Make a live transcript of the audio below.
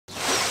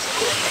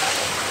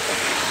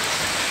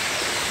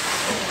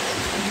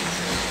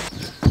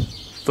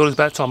Thought it was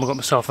about time I got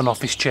myself an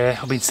office chair.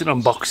 I've been sitting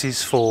on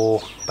boxes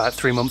for about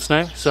 3 months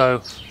now,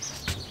 so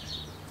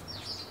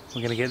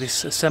we're going to get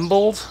this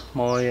assembled.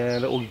 My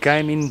little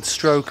gaming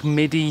stroke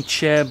MIDI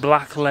chair,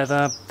 black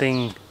leather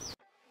thing.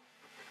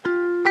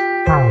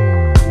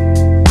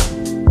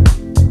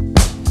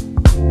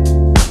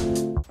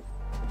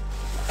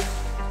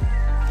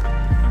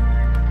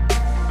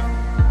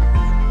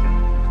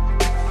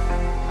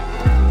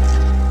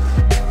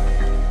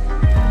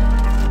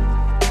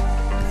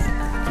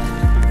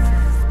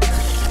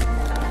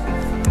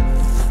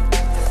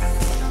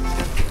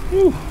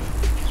 Whew.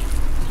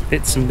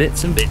 Bits and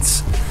bits and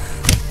bits.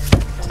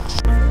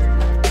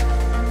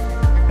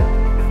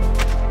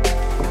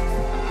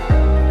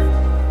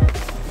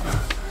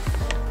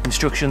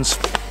 Instructions.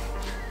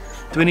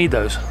 Do we need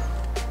those?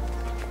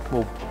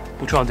 We'll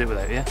try and do it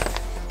without, yeah?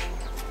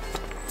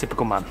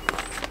 Typical man.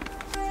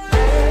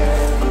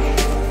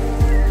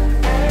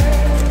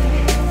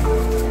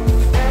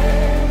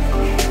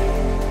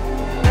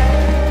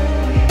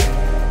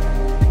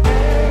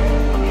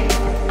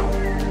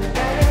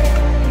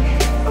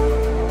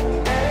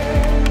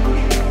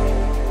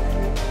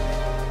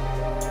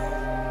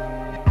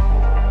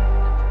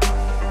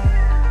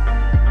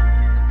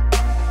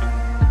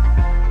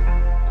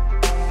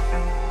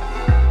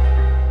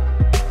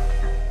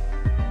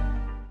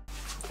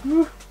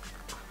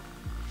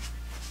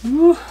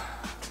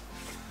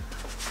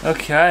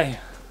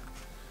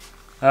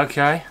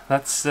 Okay,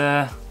 that's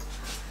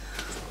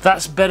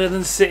better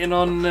than sitting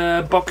on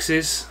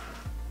boxes.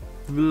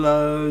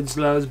 Loads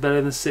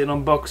better than sitting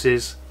on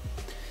boxes.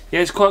 Yeah,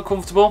 it's quite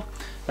comfortable.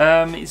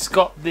 It's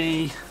got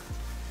the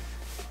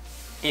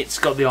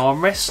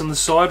armrests on the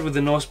side with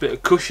a nice bit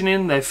of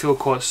cushioning. They feel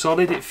quite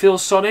solid. It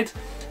feels solid.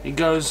 It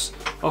goes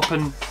up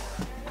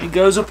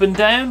and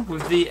down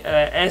with the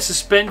air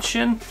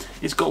suspension.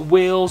 It's got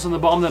wheels on the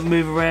bottom that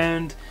move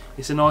around.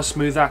 It's a nice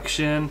smooth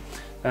action.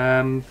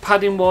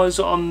 Padding wise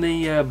on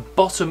the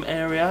bottom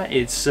area,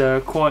 it's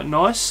quite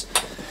nice.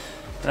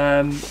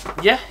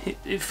 Yeah,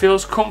 it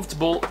feels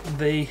comfortable.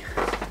 It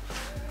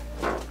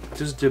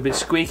does do a bit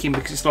squeaking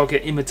because it's like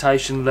an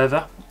imitation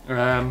leather,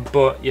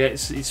 but yeah,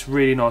 it's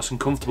really nice and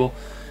comfortable.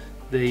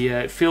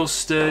 It feels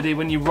sturdy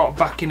when you rock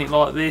back in it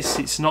like this.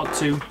 It's not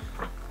too,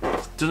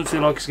 doesn't feel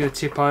like it's going to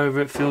tip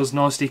over. It feels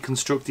nicely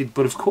constructed,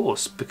 but of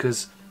course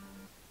because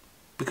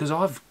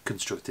I've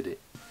constructed it.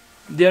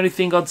 The only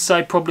thing I'd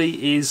say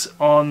probably is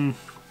on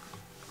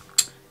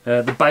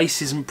the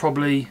base isn't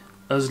probably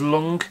as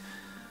long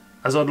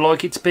as I'd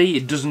like it to be.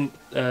 It doesn't,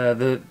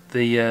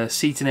 the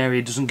seating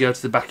area doesn't go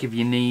to the back of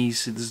your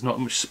knees. There's not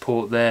much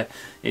support there.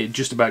 It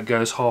just about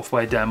goes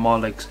halfway down my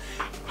legs.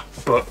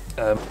 But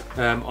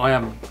I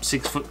am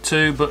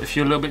 6'2", but if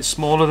you're a little bit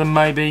smaller then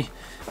maybe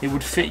it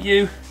would fit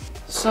you.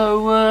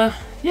 So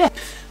yeah,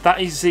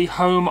 that is the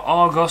Home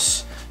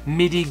Argos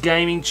MIDI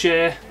gaming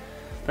chair.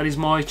 That is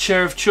my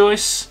chair of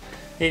choice.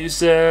 It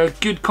was a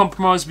good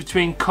compromise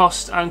between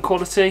cost and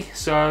quality,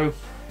 so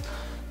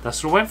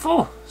that's what I went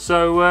for.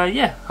 So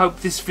yeah, hope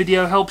this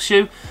video helps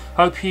you.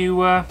 Hope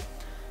you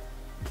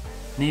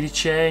need a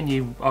chair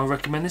and I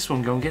recommend this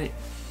one. Go and get it,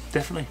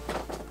 definitely.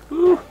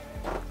 Ooh,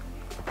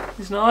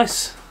 it's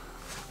nice.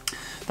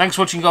 Thanks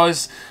for watching,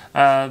 guys.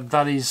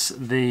 That is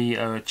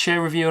the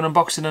chair review and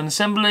unboxing and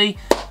assembly.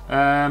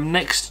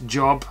 Next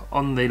job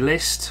on the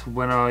list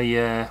when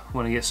I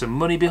get some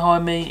money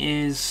behind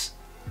me is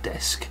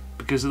desk.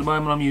 Because at the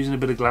moment I'm using a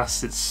bit of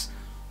glass that's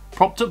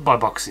propped up by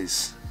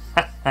boxes.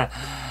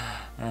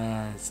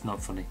 It's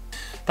not funny.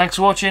 Thanks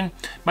for watching.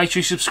 Make sure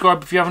you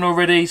subscribe if you haven't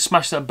already.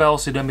 Smash that bell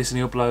so you don't miss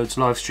any uploads,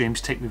 live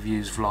streams, tech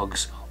reviews,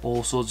 vlogs,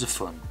 all sorts of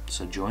fun.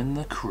 So join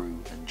the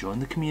crew and join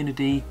the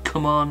community.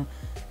 Come on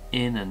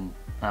in and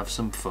have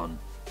some fun.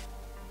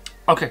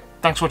 Okay,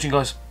 thanks for watching,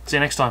 guys. See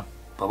you next time.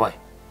 Bye bye.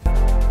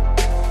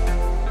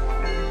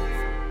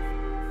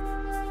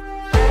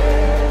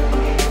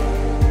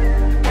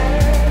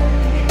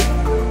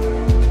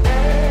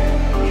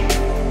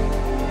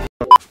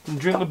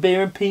 Drink my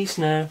beer in peace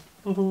now.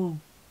 Woohoo.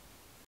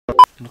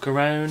 Look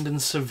around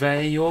and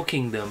survey your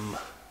kingdom.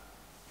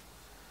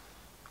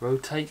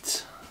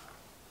 Rotate.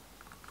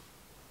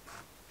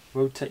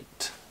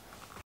 Rotate.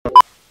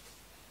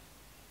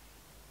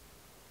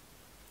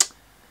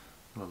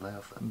 I'll lay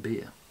off that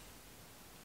beer.